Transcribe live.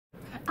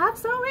I'm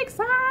so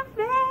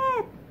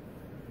excited.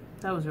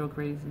 That was real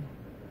crazy.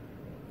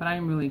 But I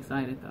am really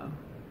excited though.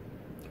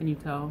 Can you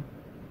tell?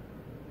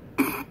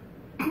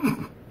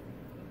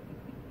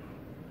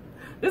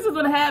 This is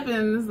what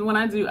happens when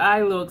I do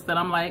eye looks, that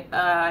I'm like,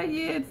 yeah,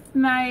 it's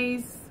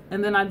nice.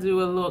 And then I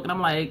do a look and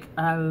I'm like,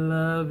 I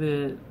love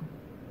it.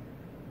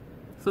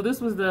 So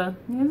this was the,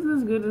 yeah, this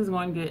is as good as it's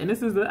going to get. And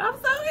this is the, I'm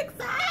so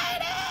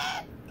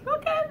excited.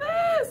 Look at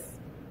this.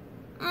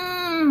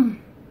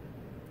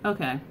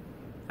 Okay,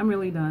 I'm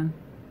really done.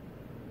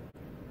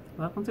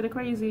 Welcome to the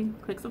crazy.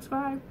 Click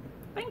subscribe.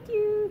 Thank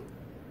you.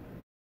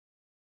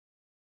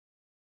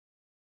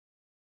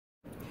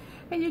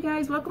 Hey you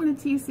guys, welcome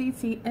to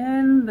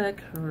TCTN, the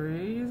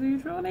crazy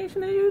troll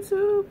nation of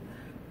YouTube.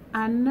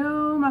 I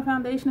know my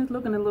foundation is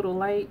looking a little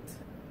light.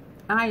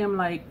 I am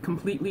like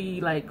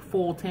completely like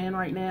full tan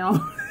right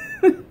now.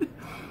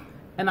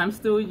 And I'm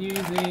still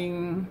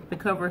using the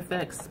Cover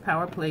FX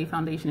Power Play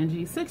Foundation in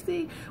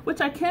G60,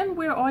 which I can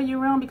wear all year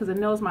round because it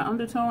nails my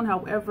undertone.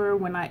 However,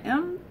 when I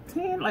am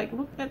tan, like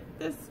look at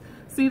this.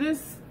 See,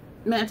 this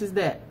matches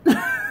that.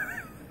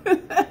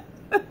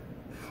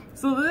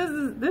 So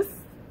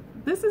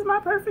this is my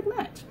perfect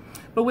match.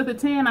 But with a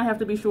tan, I have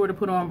to be sure to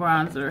put on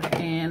bronzer,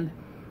 and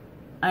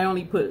I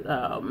only put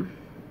a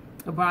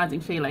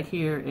bronzing shade like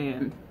here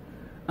and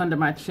under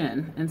my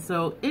chin. And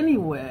so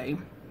anyway,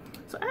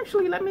 so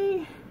actually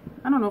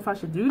I don't know if I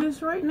should do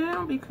this right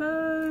now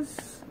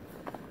because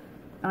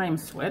I am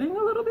sweating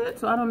a little bit,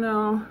 so I don't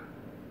know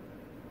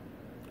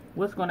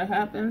what's going to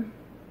happen.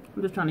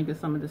 I'm just trying to get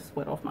some of this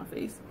sweat off my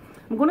face.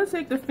 I'm going to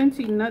take the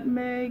Fenty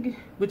Nutmeg,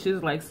 which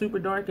is like super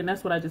dark, and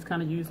that's what I just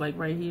kind of use like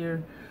right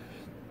here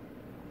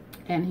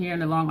and here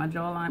and along my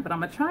jawline. But I'm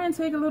going to try and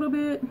take a little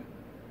bit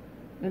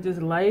and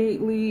just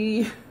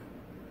lightly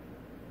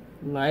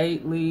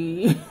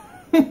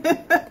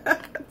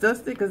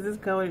dust it, because this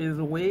color is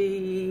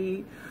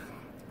way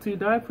too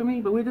dark for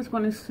me. But we're just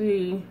going to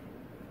see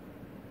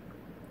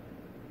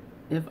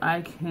if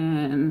I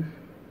can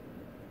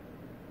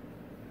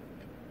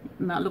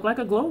not look like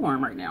a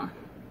glowworm right now.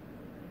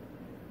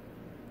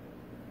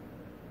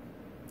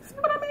 See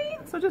what I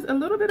mean? So just a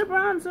little bit of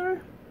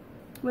bronzer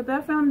with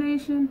that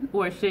foundation,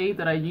 or a shade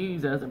that I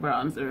use as a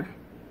bronzer,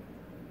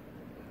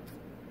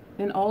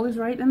 and all is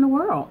right in the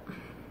world.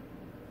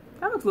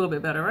 That looks a little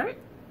bit better, right?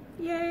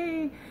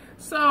 Yay!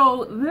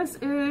 So this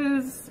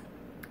is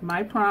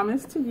my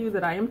promise to you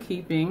that I am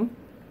keeping,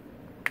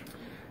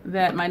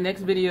 that my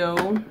next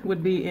video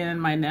would be in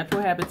my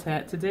natural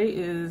habitat. Today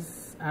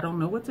is, I don't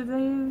know what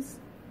today is.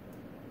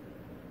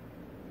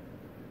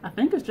 I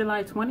think it's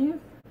July 20th.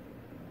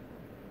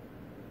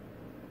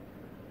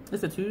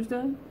 It's a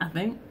Tuesday, I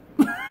think.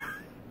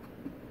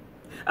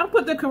 I'll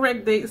put the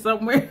correct date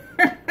somewhere.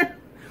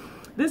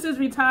 This is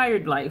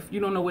retired life. You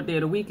don't know what day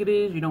of the week it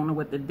is. You don't know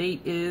what the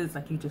date is.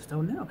 Like, you just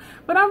don't know.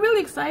 But I'm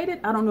really excited.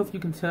 I don't know if you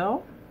can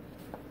tell.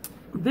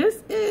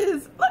 This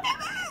is, look at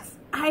this.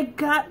 I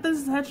got the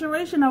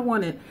saturation I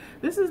wanted.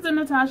 This is the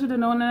Natasha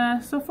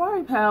Denona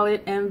Safari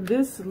Palette. And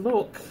this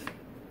look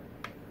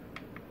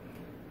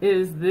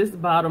is this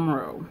bottom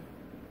row.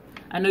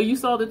 I know you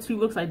saw the two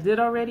looks I did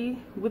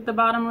already with the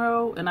bottom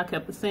row, and I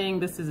kept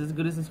saying this is as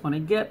good as it's going to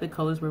get. The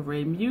colors were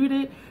very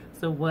muted.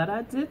 So what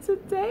I did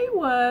today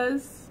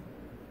was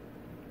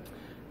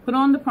put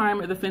on the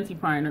primer, the Fenty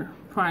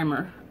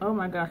primer. Oh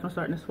my gosh, I'm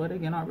starting to sweat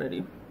again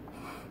already.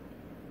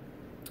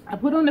 I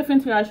put on the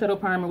Fenty eyeshadow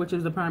primer, which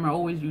is the primer I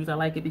always use. I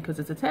like it because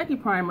it's a tacky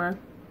primer.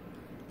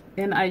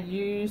 And I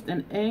used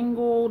an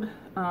angled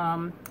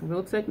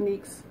Real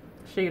Techniques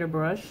shader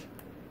brush.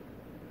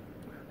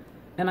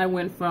 And I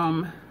went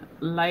from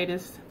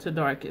lightest to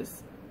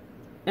darkest.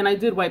 And I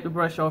did wipe the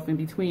brush off in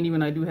between, even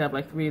though I do have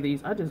like 3 of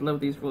these. I just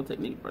love these Real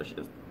Technique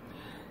brushes.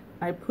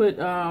 I put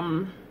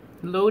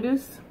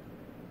Lotus,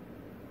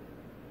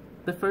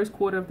 the first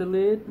quarter of the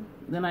lid.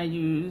 Then I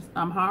used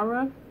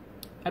Amhara.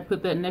 I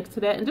put that next to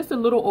that, and just a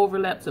little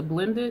overlap to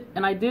blend it.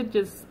 And I did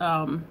just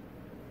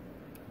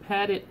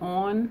pat it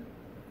on.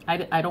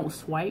 I don't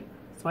swipe,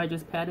 so I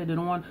just patted it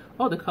on.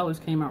 Oh, the colors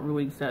came out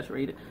really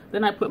saturated.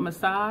 Then I put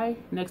Masai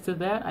next to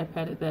that. I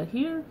patted that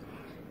here.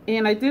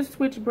 And I did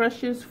switch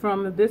brushes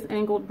from this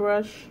angled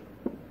brush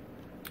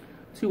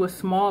to a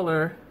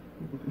smaller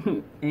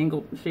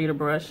angled shader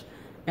brush.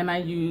 And I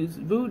used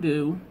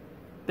Voodoo.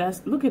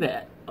 Look at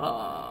that.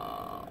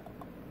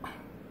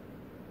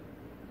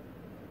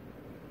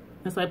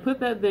 And so I put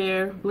that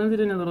there,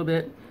 blended in a little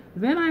bit.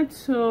 Then I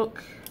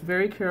took,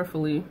 very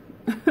carefully,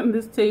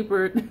 this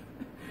tapered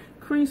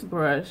crease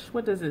brush.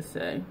 What does it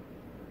say?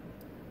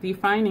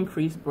 Defining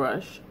crease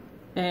brush.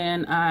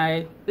 And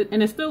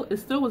it still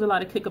was a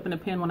lot of kick up in the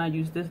pen when I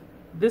used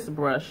this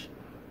brush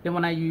than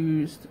when I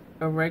used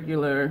a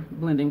regular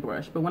blending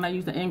brush. But when I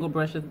used the angled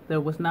brush, there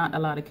was not a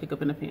lot of kick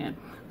up in the pan.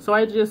 So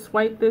I just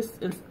swiped this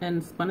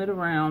and spun it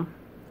around.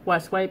 Well, I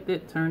swiped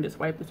it, turned it,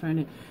 swiped it, turned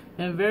it,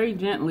 and very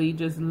gently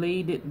just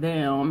laid it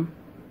down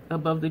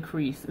above the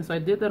crease. And so I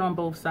did that on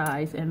both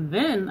sides. And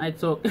then I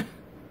took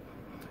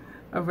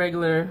a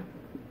regular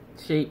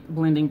shape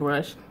blending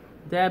brush,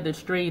 dabbed it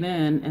straight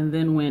in, and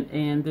then went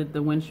and did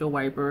the windshield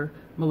wiper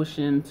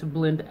motion to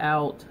blend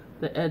out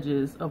the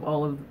edges of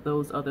all of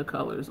those other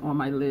colors on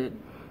my lid.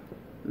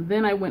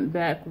 Then I went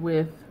back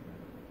with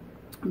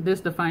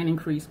this defining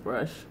crease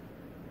brush,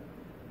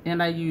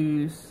 and I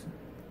use,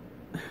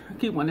 I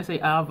keep wanting to say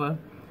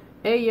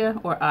Aya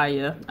or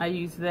Aya. I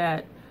use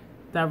that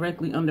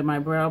directly under my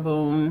brow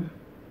bone,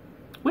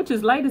 which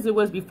is light as it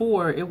was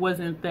before. It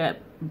wasn't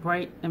that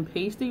bright and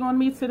pasty on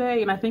me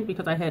today, and I think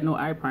because I had no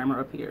eye primer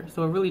up here,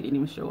 so it really didn't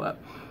even show up.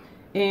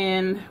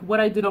 And what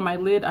I did on my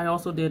lid, I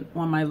also did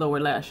on my lower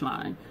lash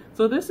line.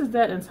 So this is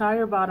that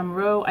entire bottom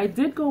row. I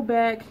did go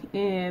back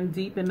and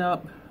deepen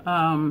up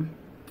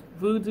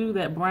Voodoo,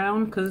 that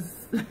brown,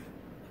 because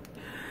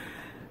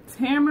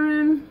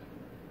Tamarind,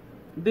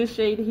 this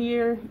shade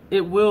here,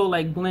 it will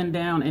like blend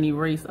down and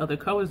erase other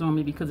colors on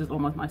me because it's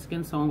almost my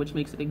skin tone, which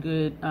makes it a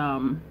good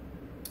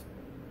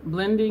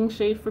blending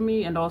shade for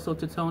me, and also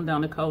to tone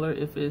down the color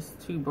if it's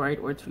too bright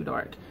or too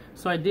dark.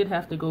 So I did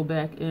have to go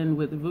back in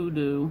with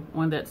Voodoo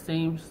on that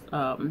same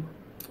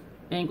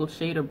angled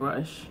shader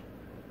brush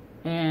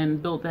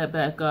and build that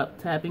back up,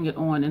 tapping it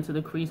on into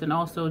the crease and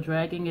also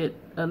dragging it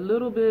a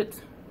little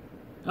bit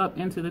up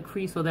into the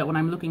crease so that when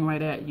I'm looking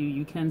right at you,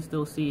 you can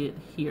still see it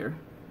here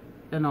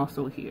and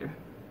also here.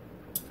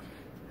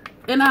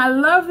 And I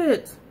love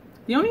it.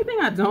 The only thing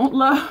I don't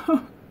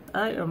love,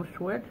 I am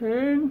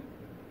sweating.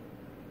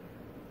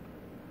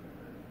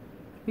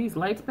 These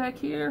lights back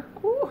here,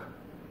 ooh.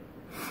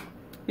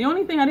 The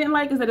only thing I didn't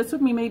like is that it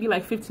took me maybe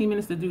like 15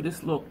 minutes to do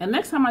this look. And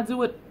next time I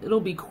do it,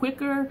 it'll be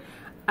quicker.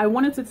 I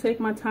wanted to take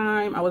my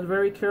time. I was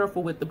very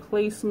careful with the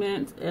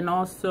placement, and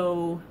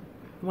also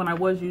when I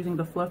was using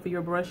the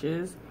fluffier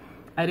brushes,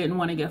 I didn't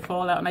want to get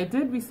fallout. And I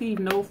did receive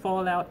no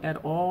fallout at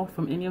all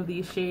from any of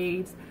these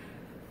shades.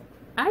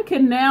 I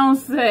can now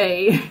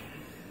say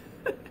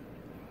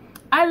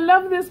I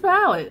love this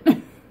palette.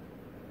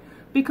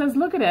 Because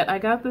look at it, I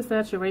got the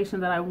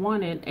saturation that I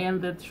wanted,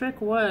 and the trick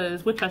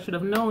was, which I should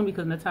have known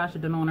because Natasha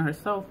Denona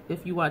herself,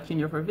 if you watch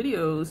any of her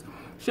videos,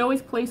 she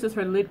always places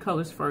her lid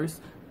colors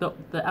first, the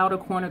outer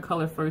corner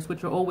color first,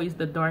 which are always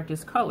the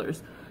darkest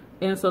colors.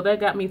 And so that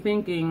got me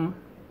thinking,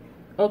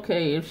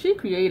 okay, if she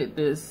created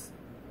this,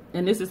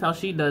 and this is how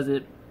she does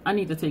it, I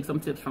need to take some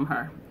tips from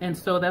her. And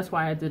so that's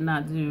why I did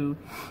not do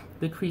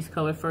the crease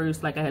color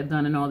first like I had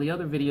done in all the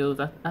other videos.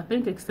 I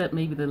think except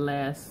maybe the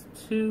last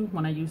two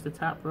when I used the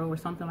top row or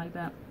something like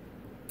that.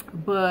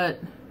 But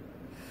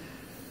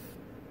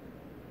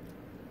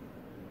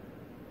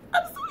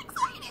I'm so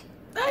excited.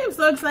 I am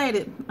so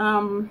excited.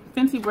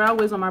 Fenty Brow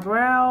Wiz on my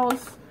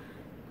brows,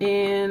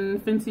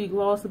 and Fenty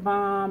Gloss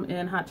Bomb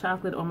and Hot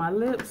Chocolate on my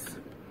lips.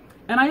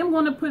 And I am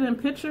going to put in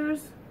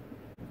pictures.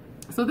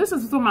 So this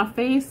is on my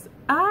face.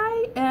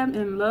 I am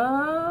in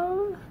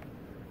love.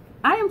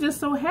 I am just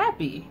so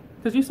happy.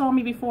 Because you saw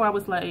me before, I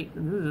was like,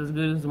 this is as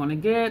good as it's going to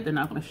get. They're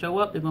not going to show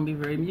up. They're going to be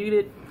very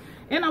muted.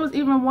 And I was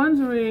even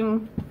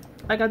wondering,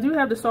 like I do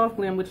have the Soft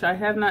Glam, which I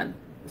have not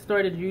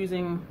started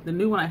using the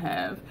new one I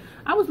have.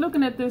 I was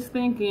looking at this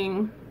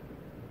thinking,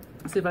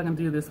 let's see if I can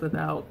do this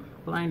without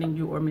blinding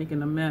you or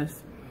making a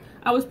mess.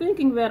 I was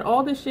thinking that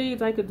all the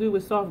shades I could do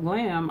with Soft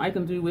Glam, I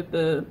can do with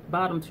the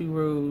bottom two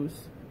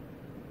rows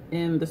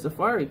in the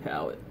Safari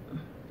palette,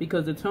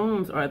 because the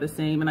tones are the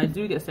same, and I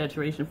do get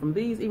saturation from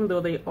these, even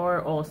though they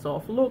are all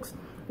soft looks,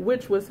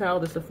 which was how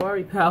the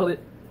Safari palette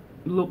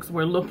looks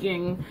were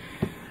looking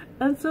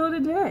until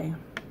today.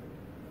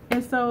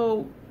 And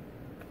so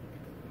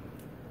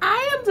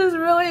I am just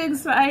really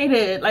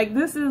excited. Like,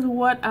 this is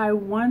what I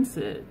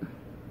wanted.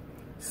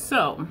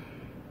 So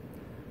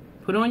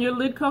put on your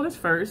lid colors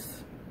first.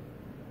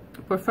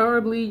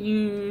 Preferably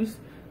use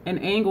an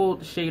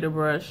angled shader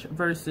brush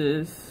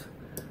versus,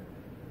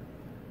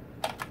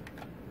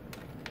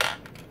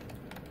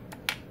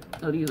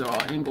 oh, these are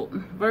all angled,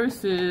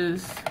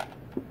 versus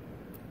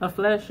a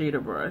flat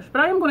shader brush.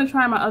 But I am going to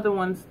try my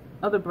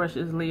other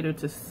brushes later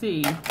to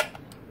see.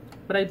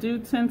 But I do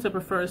tend to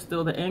prefer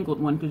still the angled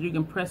one because you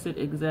can press it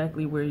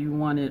exactly where you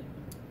want it.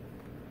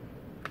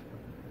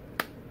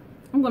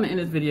 I'm going to end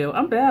this video.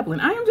 I'm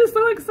babbling. I am just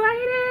so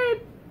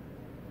excited.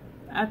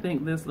 I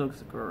think this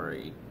looks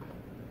great.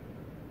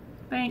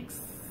 Thanks.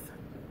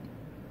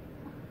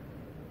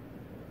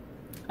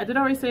 I did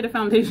already say the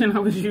foundation I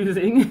was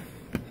using.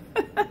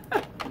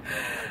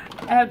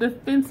 I have the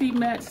Fenty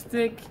Matte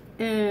Stick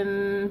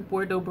in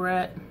Bordeaux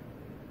Brat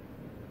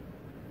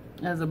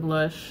as a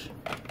blush.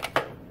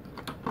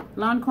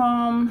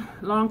 Lancome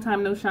Long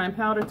Time No Shine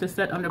powder to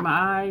set under my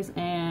eyes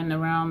and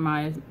around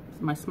my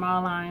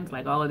smile lines,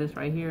 like all of this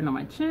right here and on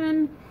my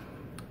chin.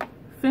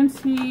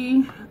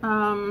 Fenty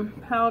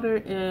powder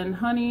in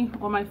Honey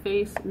on my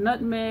face.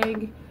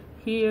 Nutmeg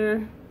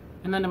here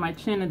and under my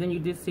chin, and then you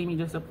did see me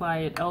just apply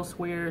it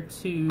elsewhere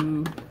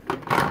to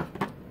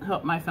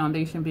help my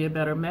foundation be a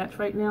better match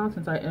right now,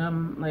 since I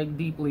am like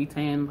deeply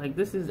tan. Like,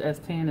 this is as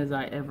tan as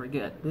I ever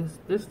get.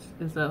 This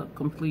is a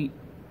complete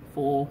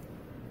full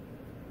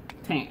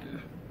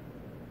tan.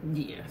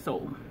 Yeah,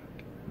 so,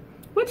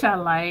 which I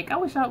like. I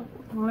wish well,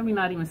 let me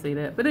not even say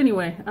that. But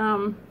anyway,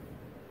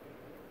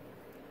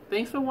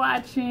 thanks for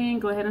watching.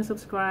 Go ahead and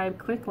subscribe,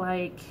 click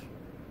like,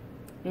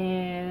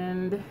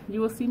 and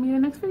you will see me in the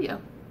next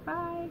video.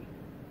 Bye.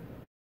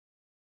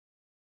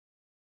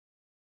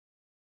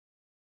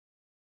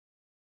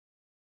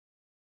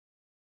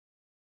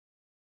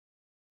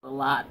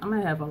 I'm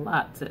gonna have a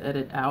lot to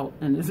edit out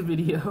in this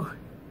video.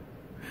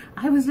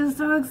 I was just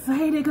so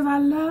excited because I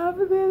love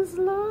this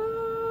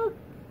look.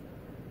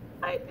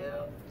 I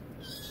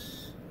do.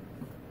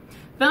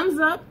 Thumbs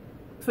up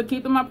for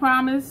keeping my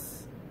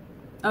promise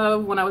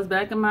of when I was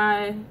back in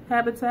my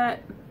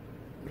habitat.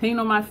 Paint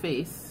on my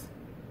face.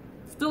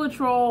 Still a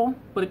troll,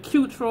 but a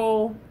cute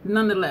troll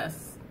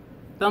nonetheless.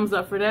 Thumbs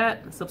up for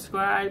that.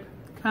 Subscribe,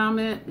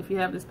 comment. If you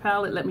have this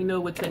palette, let me know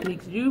what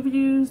techniques you've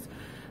used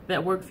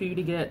that work for you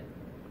to get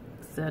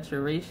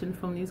saturation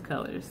from these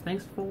colors.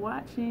 Thanks for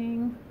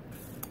watching.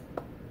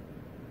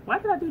 Why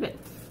did I do that?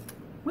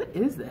 What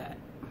is that?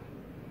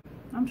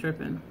 I'm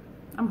tripping.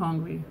 I'm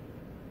hungry.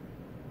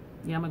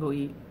 Yeah, I'm gonna go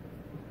eat.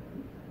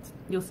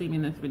 You'll see me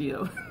in this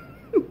video.